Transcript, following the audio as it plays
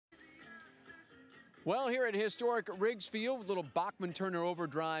Well, here at historic Riggs Field, little Bachman Turner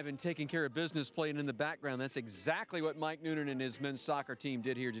overdrive and taking care of business playing in the background. That's exactly what Mike Noonan and his men's soccer team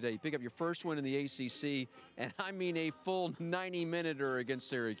did here today. You pick up your first win in the ACC, and I mean a full 90-minuter against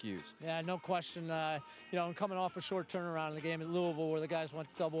Syracuse. Yeah, no question. And coming off a short turnaround in the game at Louisville where the guys went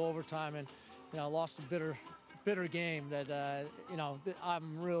double overtime and, lost a bitter game that,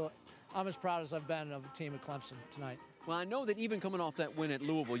 I'm as proud as I've been of the team at Clemson tonight. Well, I know that even coming off that win at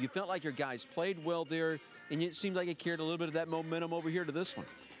Louisville, you felt like your guys played well there, and it seemed like it carried a little bit of that momentum over here to this one.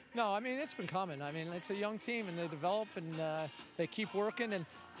 No, I mean, it's been coming. I mean, it's a young team, and they develop, and they keep working, and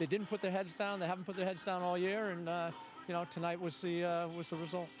they didn't put their heads down. They haven't put their heads down all year, and, tonight was the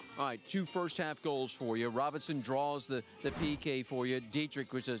result. All right, 2 first-half goals for you. Robinson draws the PK for you.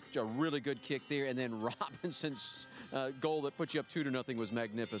 Dietrich was a really good kick there, and then Robinson's goal that put you up 2-0 was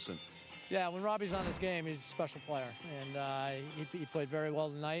magnificent. Yeah, when Robbie's on his game, he's a special player, and he played very well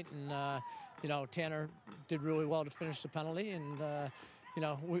tonight. And Tanner did really well to finish the penalty. And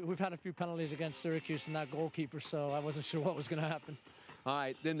we've had a few penalties against Syracuse and that goalkeeper, so I wasn't sure what was going to happen. All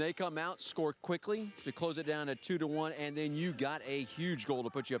right, then they come out, score quickly to close it down at 2-1, and then you got a huge goal to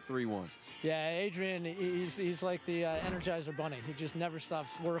put you up 3-1. Yeah, Adrian, he's like the Energizer Bunny. He just never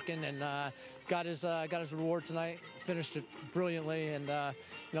stops working, and got his reward tonight. Finished it brilliantly, and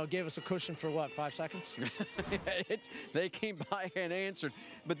gave us a cushion for what, 5 seconds? They came by and answered,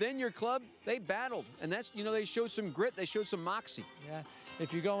 but then your club, they battled, and that's they showed some grit, they showed some moxie. Yeah,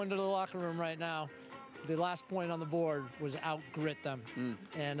 if you go into the locker room right now, the last point on the board was out-grit them.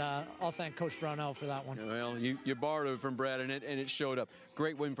 And I'll thank Coach Brownell for that one. Well, you borrowed it from Brad, and it showed up.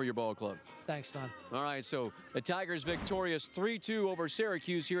 Great win for your ball club. Thanks, Don. All right, so the Tigers victorious 3-2 over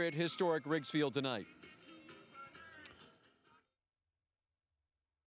Syracuse here at historic Riggs Field tonight.